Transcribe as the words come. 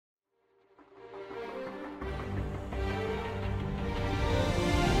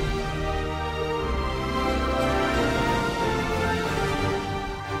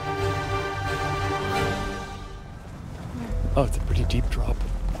Oh, it's a pretty deep drop.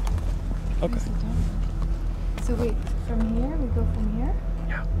 Okay. So wait, from here, we go from here?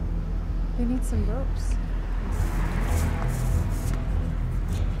 Yeah. We need some ropes.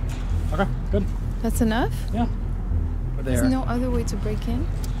 Okay, good. That's enough? Yeah. We're there. There's no other way to break in?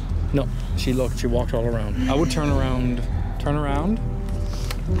 No, she looked, she walked all around. I would turn around. Turn around.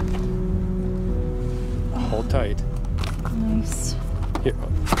 Hold tight. Nice. Here,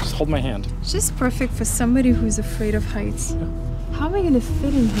 just hold my hand. It's just perfect for somebody who's afraid of heights. Yeah. How am I going to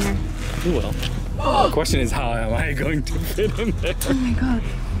fit in here? You will. The question is, how am I going to fit in there? Oh my god.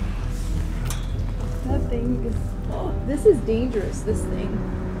 That thing is... Oh, this is dangerous, this thing.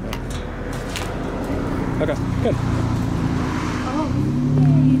 Okay, good. Oh,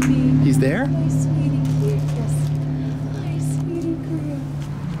 baby. He's there? Hi, sweetie. Here, yes. Hi, sweetie girl.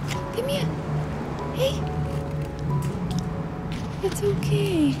 Come here. Hey. It's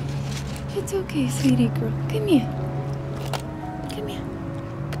okay. It's okay, sweetie girl. Come here. Come here.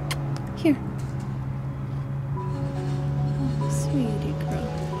 Here. Oh, sweetie girl.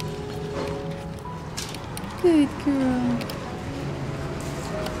 Good girl.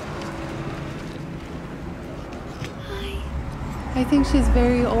 I think she's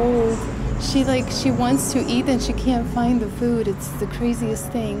very old. She wants to eat and she can't find the food. It's the craziest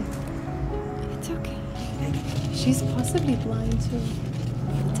thing. It's okay. She's possibly blind too.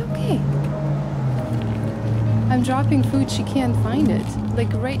 It's okay. I'm dropping food, she can't find it.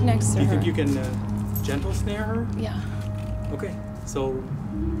 Like right next to her. Do you think you can gentle snare her? Yeah. Okay, so...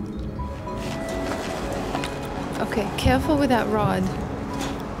 Okay, careful with that rod.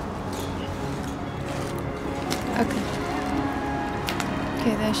 Okay.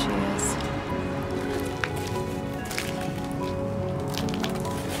 Okay, there she is.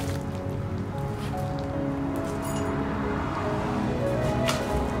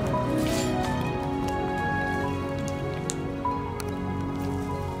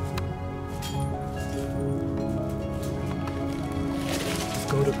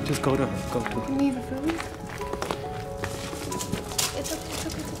 Just go to her. Go to her. Give me the food. It's okay, it's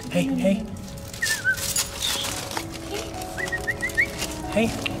okay, it's okay. Hey, hey. Hey.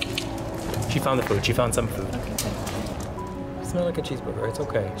 She found the food. She found some food. Okay, good. Smell like a cheeseburger. It's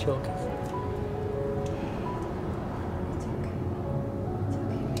okay. She'll okay.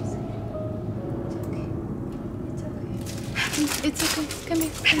 It's okay. Come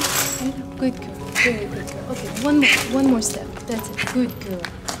here. Come here. Good girl. Very good girl. Okay, one more step. That's it. Good girl.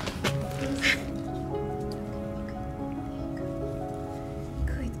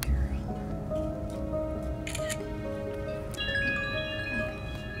 Good girl.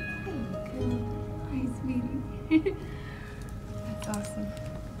 Hi, sweetie. That's awesome.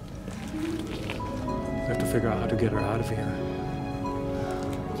 We have to figure out how to get her out of here.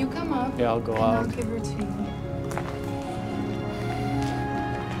 You come up. Yeah, I'll go and out. I'll give her to you.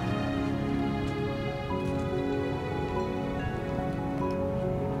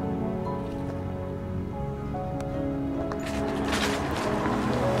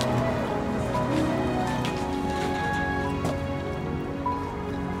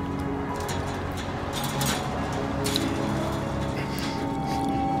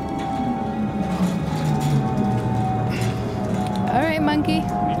 Monkey.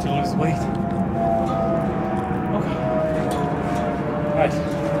 Need to lose weight. Okay. Right.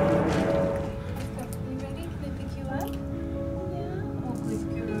 You ready? Can I pick you up? Yeah. Oh, good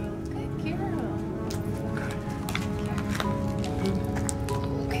girl. Good girl.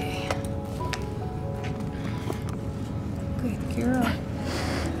 Okay. Good girl.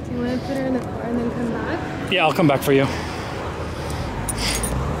 Do you want to put her in the car and then come back? Yeah, I'll come back for you.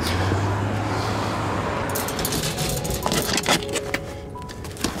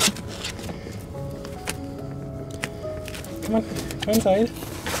 Come on, go inside.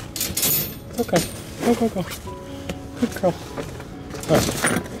 It's okay. Go, go, go. Good girl. Alright.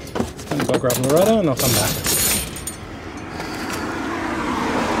 I'm gonna go grab Loreta and I'll come back.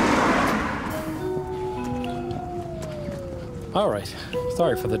 Alright.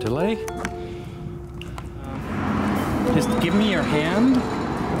 Sorry for the delay. Just give me your hand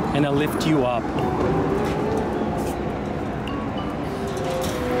and I'll lift you up.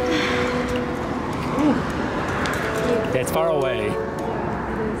 It's far away.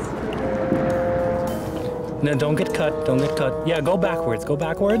 No, don't get cut. Don't get cut. Yeah, go backwards. Go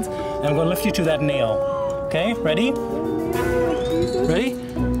backwards. And I'm going to lift you to that nail. Okay? Ready? Ready?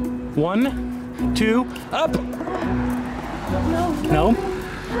 1, 2, up! No?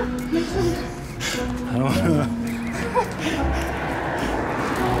 I don't.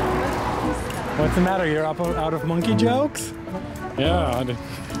 What's the matter? You're out of monkey jokes? Yeah.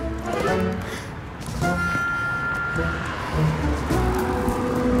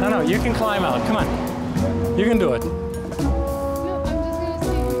 No, you can climb out. Come on. You can do it. No, I'm just gonna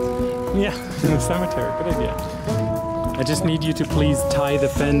stay. Yeah, in the cemetery. Good idea. I just need you to please tie the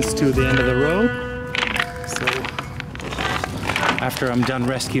fence to the end of the rope. So after I'm done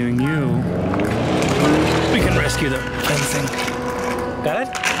rescuing you, we can rescue the fencing. Got it?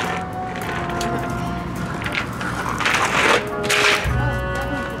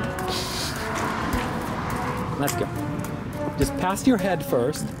 Let's go. Just pass your head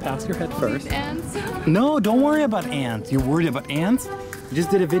first. Pass your head first. Ants. No, don't worry about ants. You're worried about ants? I just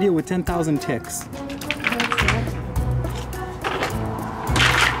did a video with 10,000 ticks.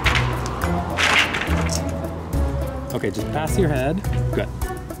 Okay, just pass your head. Good.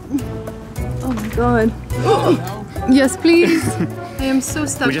 Oh my god. Yes, please. I am so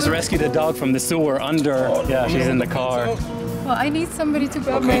stuck. We just rescued a dog from the sewer under. Yeah, she's in the car. Well, I need somebody to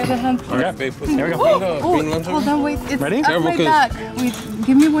grab my other hand. Okay, here we go. Hold on, wait. It's Ready? up my back. Wait,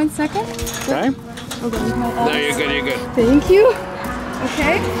 give me 1 second. Okay. Hold on, my No, you're good, you're good. Thank you.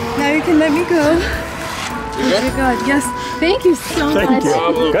 Okay, now you can let me go. You good? Oh my god, yes. Thank you so much. Thank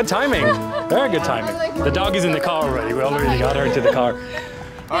you. Good timing. Very good timing. The dog is in the car already. We already got her into the car.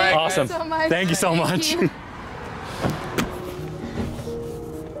 All right, Awesome. so much. Thank you so much. Good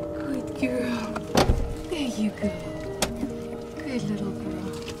girl. There you go. Good little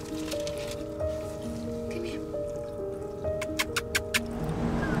girl. Come here.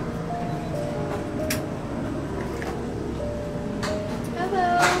 Hello.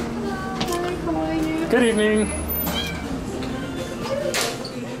 Hi, how are you? Good evening.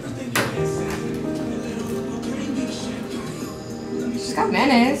 She's got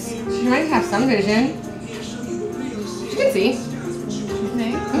menace. She might have some vision. She can see.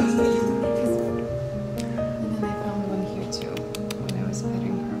 Okay. And then I found one here too when I was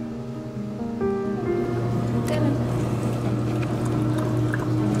petting her.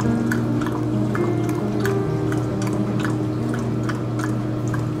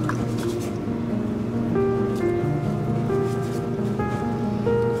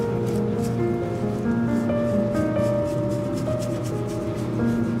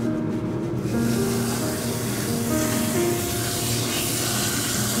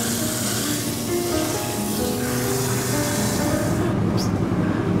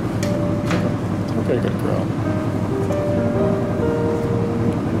 Okay, good girl.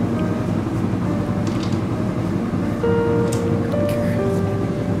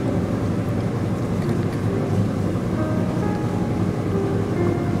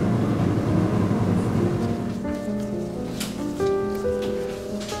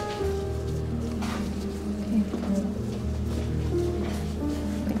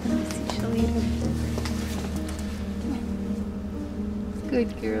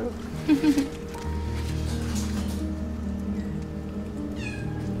 Good girl. I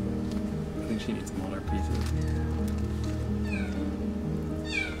think she needs smaller pieces.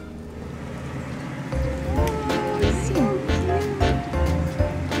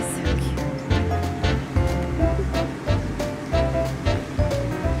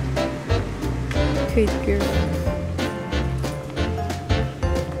 Good girl.